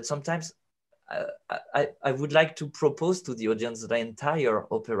area, but sometimes I would like to propose to the audience the entire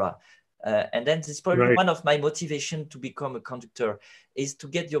opera. And then it's probably one of my motivation to become a conductor is to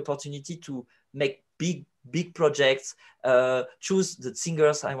get the opportunity to make big projects, choose the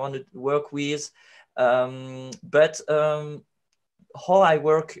singers I want to work with. But how I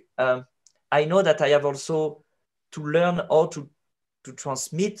work, I know that I have also to learn how to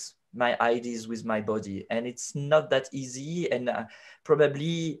transmit my ideas with my body, and it's not that easy. And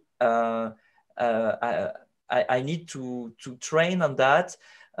probably I need to train on that.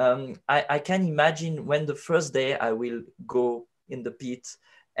 I can imagine when the first day I will go in the pit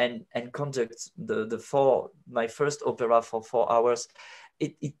and conduct my first opera for 4 hours.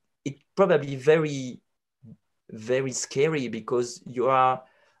 It probably very scary, because you have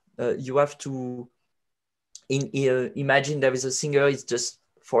to imagine there is a singer is just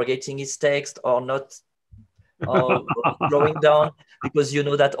forgetting his text or not, or slowing down, because you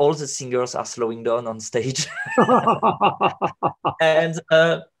know that all the singers are slowing down on stage. And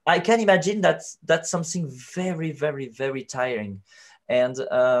I can imagine that's something very tiring. And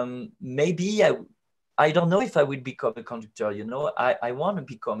maybe I don't know if I will become a conductor. I want to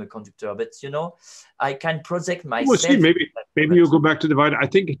become a conductor, but I can project myself. Well, see, maybe you'll go back to the violin. I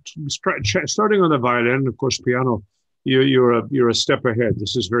think starting on the violin, of course, piano, you're a step ahead.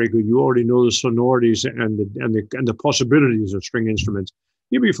 This is very good. You already know the sonorities and the possibilities of string instruments.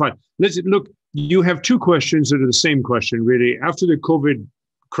 You'll be fine. Let's look. You have two questions that are the same question, really. After the COVID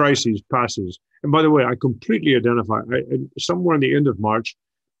crisis passes, and by the way, I completely identify. Somewhere in the end of March,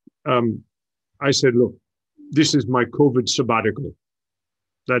 I said, look, this is my COVID sabbatical.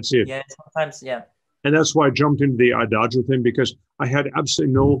 That's it. Yeah, sometimes, yeah. And that's why I jumped into the IDAGIO thing, because I had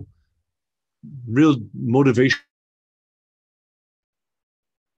absolutely no real motivation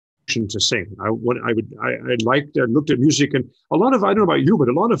to sing. I looked at music, and a lot of, I don't know about you, but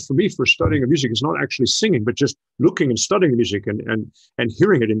a lot of, for me, for studying music is not actually singing, but just looking and studying music and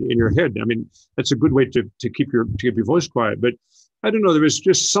hearing it in your head. I mean, that's a good way to keep your voice quiet. But I don't know, there was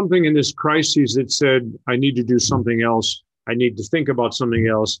just something in this crisis that said, I need to do something else. I need to think about something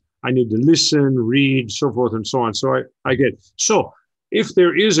else. I need to listen, read, so forth and so on. So I get it. So if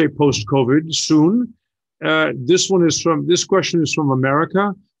there is a post-COVID soon, this question is from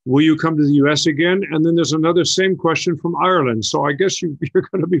America. Will you come to the US again? And then there's another same question from Ireland. So I guess you're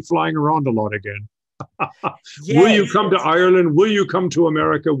going to be flying around a lot again. Yes. Will you come to Ireland? Will you come to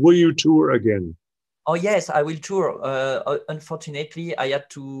America? Will you tour again? Oh, yes, I will tour. Unfortunately, I had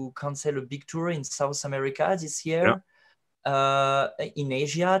to cancel a big tour in South America this year, in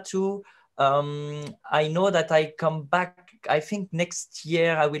Asia too. I know that I come back, I think next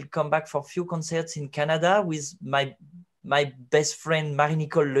year I will come back for a few concerts in Canada with my best friend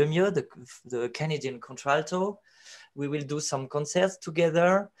Marie-Nicole Lemieux, the Canadian contralto. We will do some concerts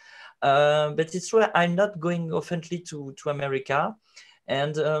together. But it's true, I'm not going oftenly to America.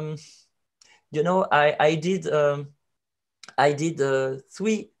 And I did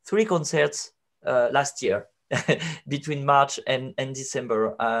three concerts last year between March and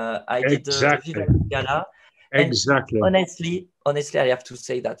December. I did the Viva Gala. Exactly. And honestly, I have to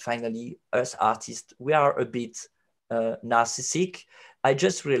say that finally, us artists, we are a bit narcissistic. I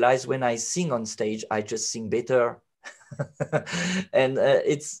just realized when I sing on stage, I just sing better. And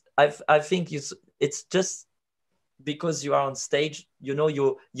I think it's just because you are on stage, your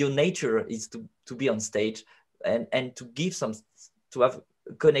nature is to be on stage and to give to have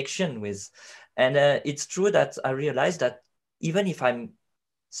a connection with. And it's true that I realized that even if I'm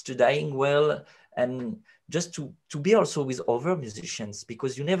studying well, and just to be also with other musicians,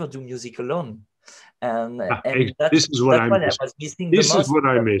 because you never do music alone. And this is what I was missing. This is what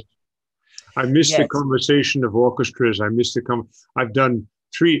I missed. I missed the conversation of orchestras. I missed I've done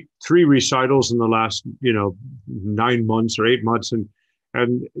three recitals in the last 9 months or 8 months, and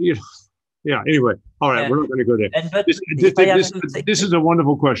anyway, all right, we're not going to go there. This is a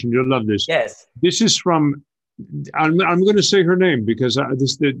wonderful question. You'll love this. Yes, this is from. I'm going to say her name because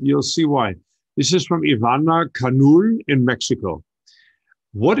you'll see why. This is from Ivana Canul in Mexico.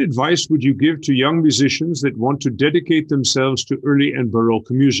 What advice would you give to young musicians that want to dedicate themselves to early and Baroque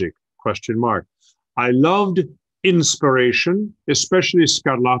music? ? I loved Inspiration, especially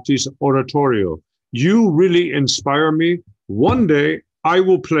Scarlatti's oratorio. You really inspire me. One day I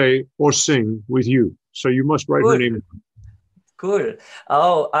will play or sing with you. So you must write her name. Cool.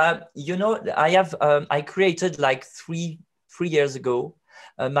 Oh, I created like three years ago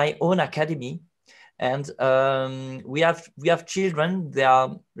my own academy, and we have children. They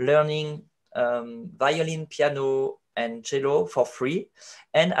are learning violin, piano, and cello for free.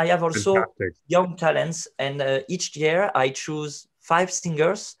 And I have also Fantastic. young talents. And each year I choose 5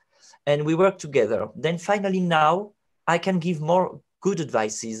 singers and we work together. Then finally now I can give more good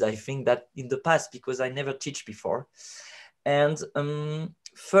advices, I think, that in the past, because I never teach before. And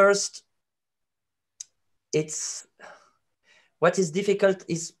first, what is difficult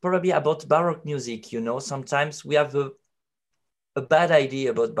is probably about Baroque music. You know, sometimes we have a bad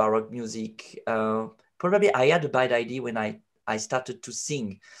idea about Baroque music. Probably I had a bad idea when I started to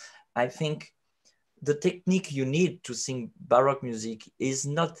sing. I think the technique you need to sing Baroque music is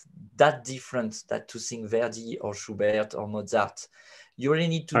not that different than to sing Verdi or Schubert or Mozart. You really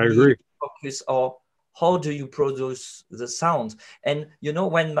need to focus on how do you produce the sound. And you know,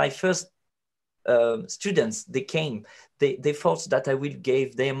 when my first students, they came, they thought that I will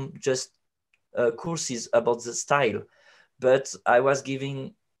give them just courses about the style, but I was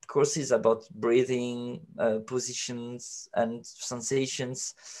giving courses about breathing, positions and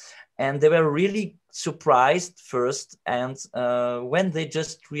sensations. And they were really surprised first. And when they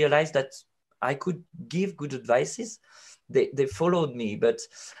just realized that I could give good advices, they followed me. But,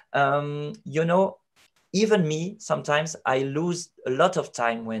 you know, even me, sometimes I lose a lot of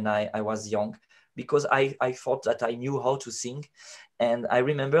time when I was young, because I thought that I knew how to sing. And I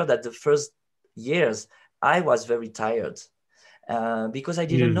remember that the first years, I was very tired because I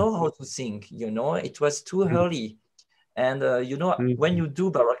didn't know how to sing, you know, it was too early. And, you know, when you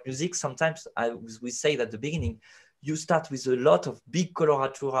do Baroque music, sometimes we say at the beginning, you start with a lot of big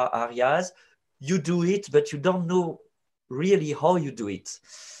coloratura arias, you do it, but you don't know really how you do it.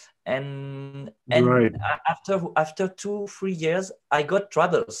 And after 2-3 years, I got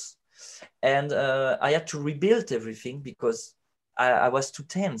troubles. And I had to rebuild everything because I was too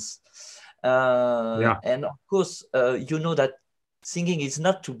tense. And of course, you know that singing is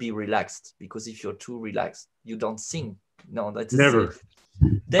not to be relaxed, because if you're too relaxed, you don't sing. No, that's never.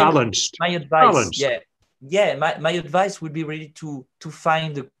 Balanced. My advice, my advice would be really to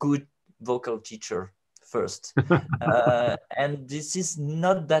find a good vocal teacher first. And this is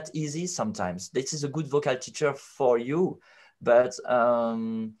not that easy sometimes. This is a good vocal teacher for you. But,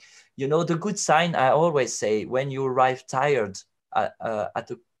 you know, the good sign, I always say, when you arrive tired at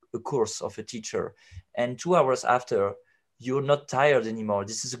a course of a teacher, and 2 hours after, you're not tired anymore,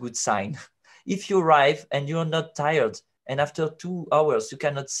 this is a good sign. If you arrive and you're not tired, and after 2 hours, you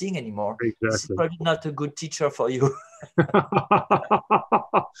cannot sing anymore, this is probably not a good teacher for you.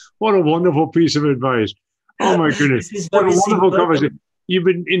 What a wonderful piece of advice. Oh, my goodness. What a wonderful conversation. You've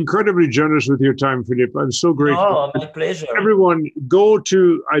been incredibly generous with your time, Philippe. I'm so grateful. Oh, my pleasure. Everyone, go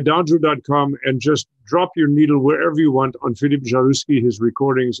to idagio.com and just drop your needle wherever you want on Philippe Jaroussky, his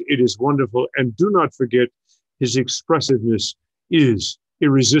recordings. It is wonderful. And do not forget, his expressiveness is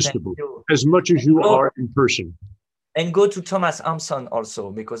irresistible, as much as you are in person. And go to Thomas Hampson also,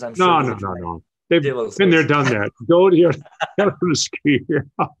 because I'm sure. No. They've been there, done that. Go to your ski.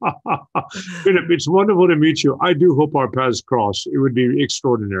 Philippe, it's wonderful to meet you. I do hope our paths cross. It would be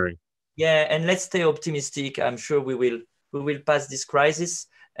extraordinary. Yeah, and let's stay optimistic. I'm sure we will pass this crisis,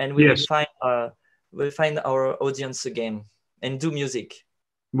 and we will find our audience again and do music.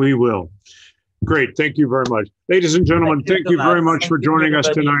 We will. Great. Thank you very much. Ladies and gentlemen, thank you very much for joining us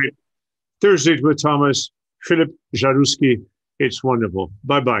tonight. Thursdays with Thomas, Philippe Jaroussky. It's wonderful.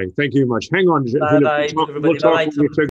 Bye-bye. Thank you very much. Hang on. Bye-bye. We'll talk